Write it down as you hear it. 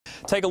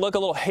Take a look, a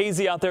little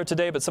hazy out there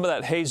today, but some of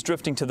that haze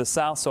drifting to the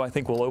south, so I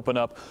think we'll open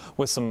up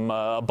with some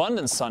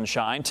abundant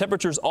sunshine.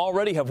 Temperatures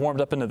already have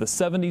warmed up into the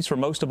 70s for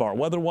most of our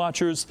weather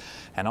watchers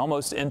and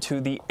almost into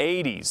the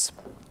 80s.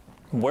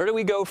 Where do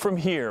we go from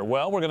here?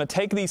 Well, we're going to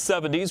take these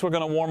 70s, we're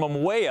going to warm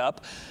them way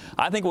up.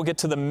 I think we'll get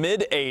to the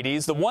mid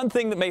 80s. The one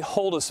thing that may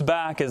hold us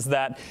back is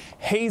that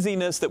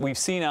haziness that we've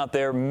seen out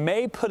there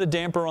may put a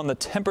damper on the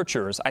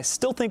temperatures. I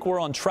still think we're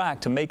on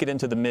track to make it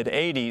into the mid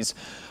 80s.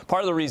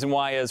 Part of the reason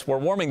why is we're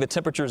warming the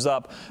temperatures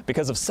up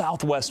because of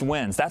southwest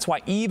winds. That's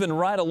why even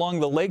right along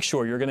the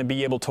lakeshore, you're going to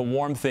be able to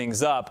warm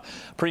things up.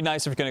 Pretty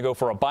nice if you're going to go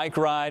for a bike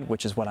ride,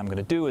 which is what I'm going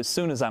to do as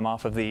soon as I'm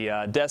off of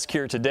the desk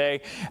here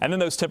today. And then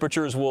those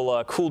temperatures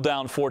will cool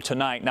down for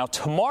tonight. Now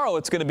tomorrow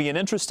it's going to be an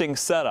interesting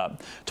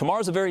setup.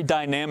 Tomorrow's a very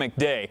dynamic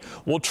day.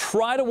 We'll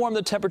try to warm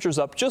the temperatures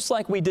up just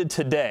like we did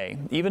today.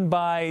 Even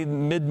by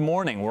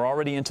mid-morning, we're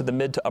already into the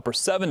mid to upper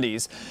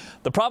 70s.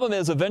 The problem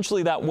is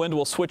eventually that wind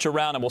will switch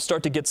around and we'll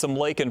start to get some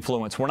lake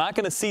influence. We're not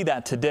going to see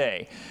that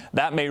today.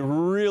 That may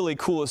really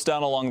cool us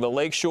down along the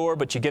lakeshore,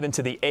 but you get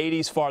into the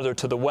 80s farther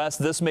to the west.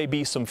 This may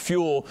be some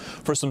fuel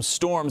for some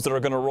storms that are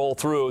going to roll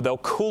through. They'll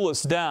cool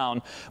us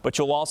down, but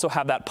you'll also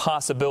have that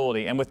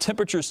possibility. And with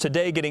temperatures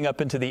today getting up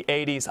into the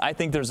 80s, I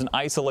think there's an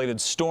isolated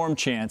storm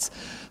chance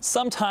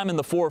sometime in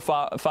the 4 or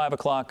 5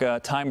 o'clock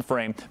time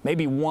frame.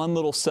 Maybe one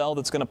little cell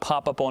that's going to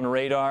pop up on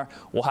radar.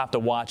 We'll have to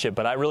watch it,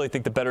 but I really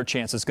think the better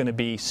chance is going to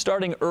be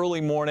starting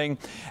early morning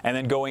and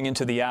then going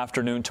into the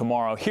afternoon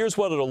tomorrow. Here's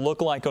what it'll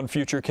look like on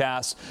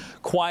Futurecast.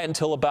 Quiet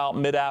until about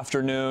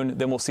mid-afternoon.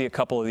 Then we'll see a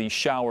couple of these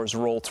showers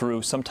roll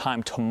through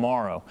sometime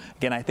tomorrow.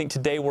 Again, I think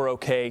today we're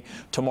okay.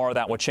 Tomorrow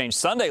that will change.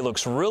 Sunday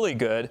looks really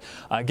good.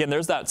 Again,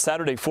 there's that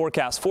Saturday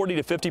forecast,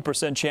 40 to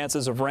 50%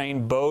 chances of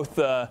rain both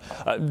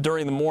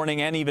during the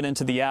morning and even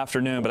into the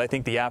afternoon. But I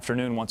think the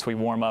afternoon, once we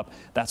warm up,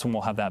 that's when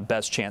we'll have that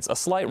best chance. A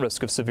slight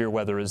risk of severe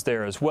weather is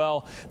there as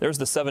well. There's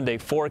the 7-day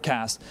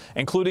forecast,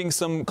 including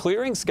some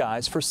clearing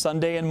skies for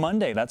Sunday and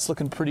Monday. That's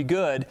looking pretty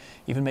good,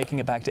 even making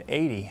it back to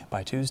 80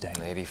 by Tuesday.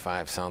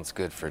 85 sounds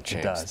good for a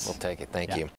change. It does. We'll take it. Thank you.